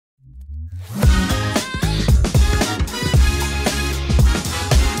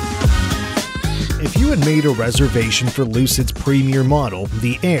haven't made a reservation for Lucid's premier model,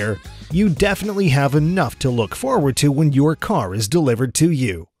 the Air, you definitely have enough to look forward to when your car is delivered to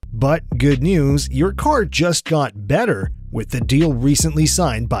you. But good news, your car just got better with the deal recently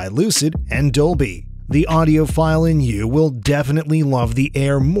signed by Lucid and Dolby. The audiophile in you will definitely love the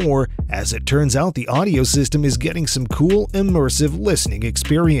Air more, as it turns out the audio system is getting some cool immersive listening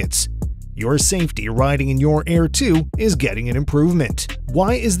experience. Your safety riding in your Air 2 is getting an improvement.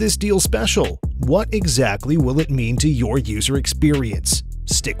 Why is this deal special? What exactly will it mean to your user experience?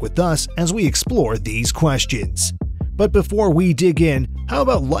 Stick with us as we explore these questions. But before we dig in, how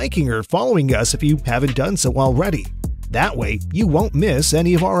about liking or following us if you haven't done so already? That way, you won't miss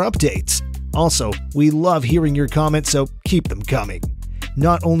any of our updates. Also, we love hearing your comments, so keep them coming.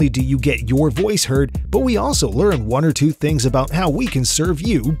 Not only do you get your voice heard, but we also learn one or two things about how we can serve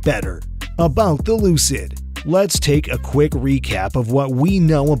you better. About the Lucid. Let's take a quick recap of what we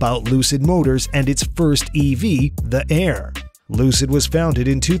know about Lucid Motors and its first EV, the Air. Lucid was founded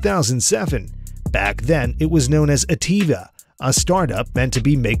in 2007. Back then, it was known as Ativa, a startup meant to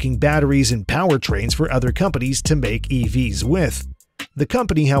be making batteries and powertrains for other companies to make EVs with. The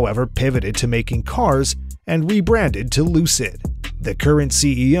company, however, pivoted to making cars and rebranded to Lucid. The current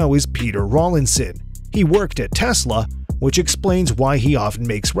CEO is Peter Rawlinson. He worked at Tesla, which explains why he often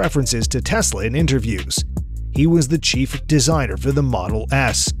makes references to Tesla in interviews. He was the chief designer for the Model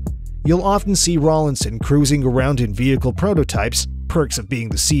S. You'll often see Rawlinson cruising around in vehicle prototypes, perks of being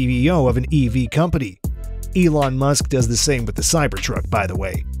the CEO of an EV company. Elon Musk does the same with the Cybertruck, by the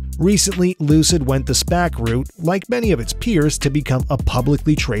way. Recently, Lucid went the SPAC route, like many of its peers, to become a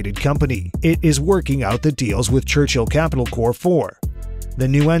publicly traded company. It is working out the deals with Churchill Capital Corp. The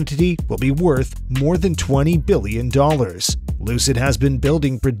new entity will be worth more than $20 billion. Lucid has been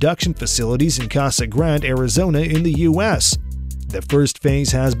building production facilities in Casa Grande, Arizona in the US. The first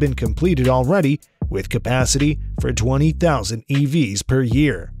phase has been completed already, with capacity for 20,000 EVs per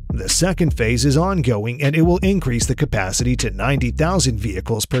year. The second phase is ongoing, and it will increase the capacity to 90,000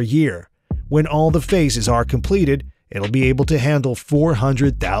 vehicles per year. When all the phases are completed, it'll be able to handle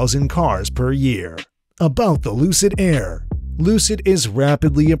 400,000 cars per year. About the Lucid Air. Lucid is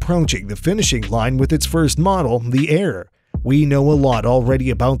rapidly approaching the finishing line with its first model, the Air. We know a lot already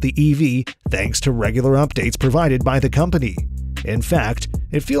about the EV thanks to regular updates provided by the company. In fact,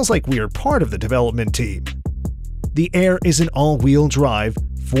 it feels like we are part of the development team. The Air is an all-wheel drive,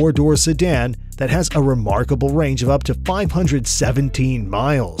 four-door sedan that has a remarkable range of up to 517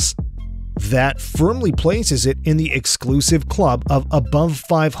 miles. That firmly places it in the exclusive club of above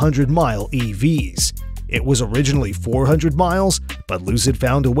 500-mile EVs. It was originally 400 miles, but Lucid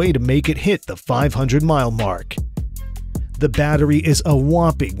found a way to make it hit the 500-mile mark. The battery is a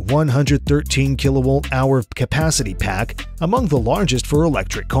whopping 113 kilowatt-hour capacity pack, among the largest for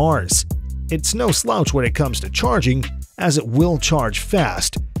electric cars. It's no slouch when it comes to charging, as it will charge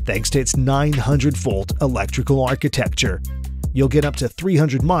fast thanks to its 900-volt electrical architecture. You'll get up to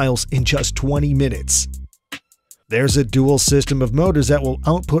 300 miles in just 20 minutes. There's a dual system of motors that will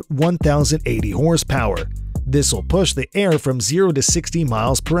output 1,080 horsepower. This will push the Air from 0 to 60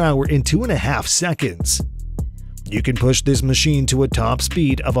 miles per hour in 2.5 seconds. You can push this machine to a top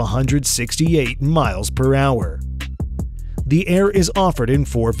speed of 168 miles per hour. The Air is offered in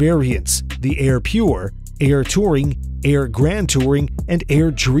 4 variants: the Air Pure, Air Touring, Air Grand Touring, and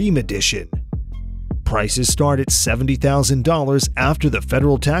Air Dream Edition. Prices start at $70,000 after the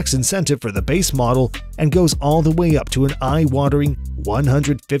federal tax incentive for the base model and goes all the way up to an eye-watering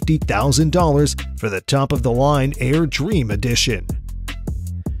 $150,000 for the top-of-the-line Air Dream Edition.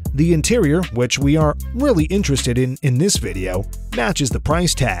 The interior, which we are really interested in this video, matches the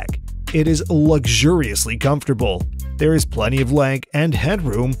price tag. It is luxuriously comfortable. There is plenty of leg and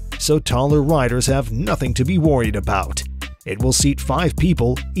headroom, so taller riders have nothing to be worried about. It will seat 5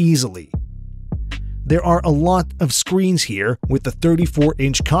 people easily. There are a lot of screens here, with the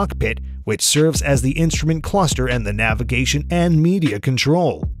 34-inch cockpit, which serves as the instrument cluster and the navigation and media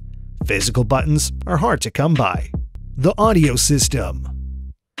control. Physical buttons are hard to come by. The audio system.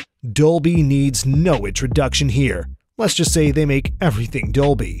 Dolby needs no introduction here. Let's just say they make everything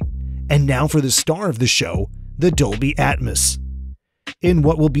Dolby. And now for the star of the show, the Dolby Atmos. In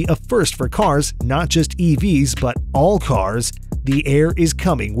what will be a first for cars, not just EVs but all cars, the Air is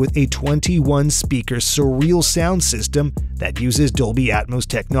coming with a 21-speaker surreal sound system that uses Dolby Atmos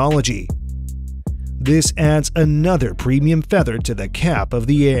technology. This adds another premium feather to the cap of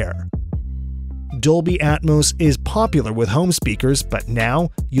the Air. Dolby Atmos is popular with home speakers, but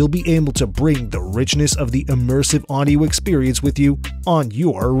now you'll be able to bring the richness of the immersive audio experience with you on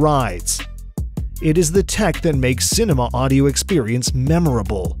your rides. It is the tech that makes cinema audio experience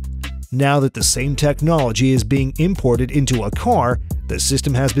memorable. Now that the same technology is being imported into a car, the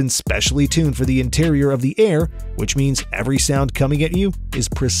system has been specially tuned for the interior of the Air, which means every sound coming at you is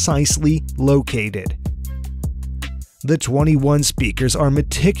precisely located. The 21 speakers are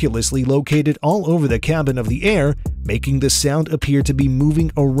meticulously located all over the cabin of the Air, making the sound appear to be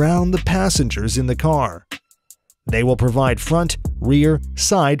moving around the passengers in the car. They will provide front, rear,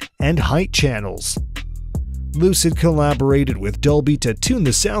 side, and height channels. Lucid collaborated with Dolby to tune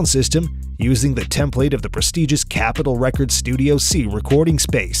the sound system using the template of the prestigious Capitol Records Studio C recording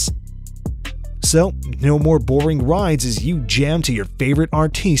space. So, no more boring rides as you jam to your favorite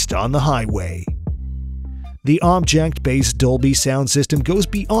artiste on the highway. The object-based Dolby sound system goes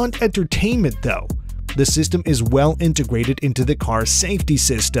beyond entertainment though. The system is well integrated into the car's safety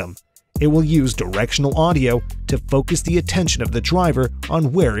system. It will use directional audio to focus the attention of the driver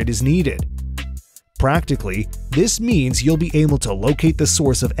on where it is needed. Practically, this means you'll be able to locate the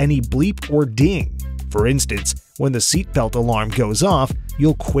source of any bleep or ding. For instance, when the seatbelt alarm goes off,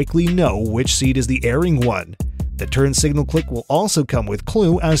 you'll quickly know which seat is the airing one. The turn signal click will also come with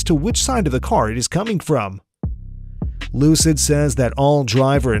clue as to which side of the car it is coming from. Lucid says that all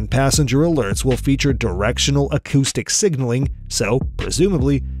driver and passenger alerts will feature directional acoustic signaling, so,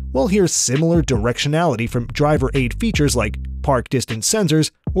 presumably, we'll hear similar directionality from driver aid features like park distance sensors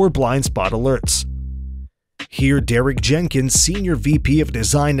or blind spot alerts. Here, Derek Jenkins, Senior VP of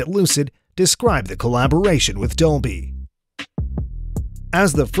Design at Lucid, described the collaboration with Dolby.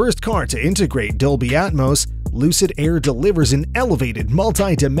 As the first car to integrate Dolby Atmos, Lucid Air delivers an elevated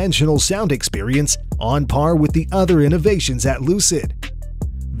multi-dimensional sound experience on par with the other innovations at Lucid.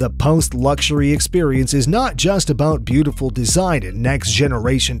 The post-luxury experience is not just about beautiful design and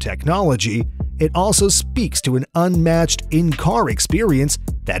next-generation technology, it also speaks to an unmatched in-car experience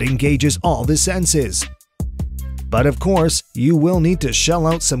that engages all the senses. But of course, you will need to shell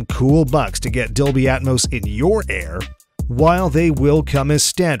out some cool bucks to get Dolby Atmos in your Air. While they will come as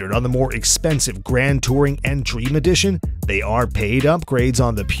standard on the more expensive Grand Touring and Dream Edition, they are paid upgrades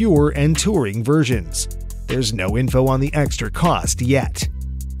on the Pure and Touring versions. There's no info on the extra cost yet.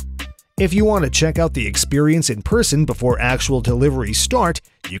 If you want to check out the experience in person before actual deliveries start,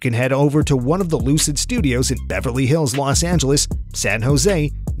 you can head over to one of the Lucid studios in Beverly Hills, Los Angeles, San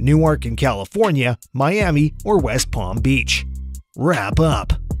Jose, Newark in California, Miami, or West Palm Beach. Wrap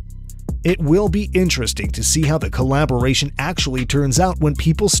up. It will be interesting to see how the collaboration actually turns out when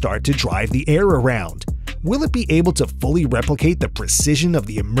people start to drive the Air around. Will it be able to fully replicate the precision of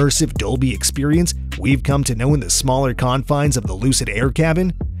the immersive Dolby experience we've come to know in the smaller confines of the Lucid Air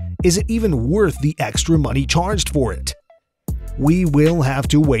cabin? Is it even worth the extra money charged for it? We will have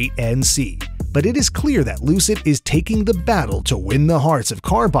to wait and see, but it is clear that Lucid is taking the battle to win the hearts of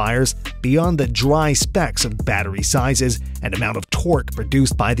car buyers beyond the dry specs of battery sizes and amount of torque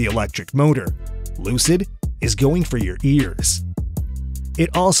produced by the electric motor. Lucid is going for your ears.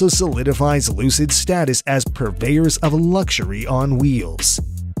 It also solidifies Lucid's status as purveyors of luxury on wheels.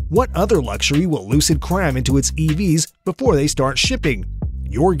 What other luxury will Lucid cram into its EVs before they start shipping?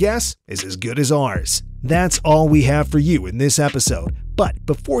 Your guess is as good as ours. That's all we have for you in this episode. But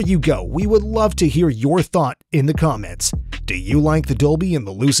before you go, we would love to hear your thought in the comments. Do you like the Dolby and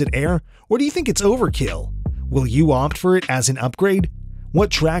the Lucid Air, or do you think it's overkill? Will you opt for it as an upgrade?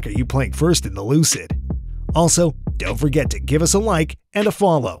 What track are you playing first in the Lucid? Also, don't forget to give us a like and a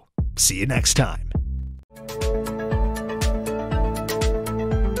follow. See you next time.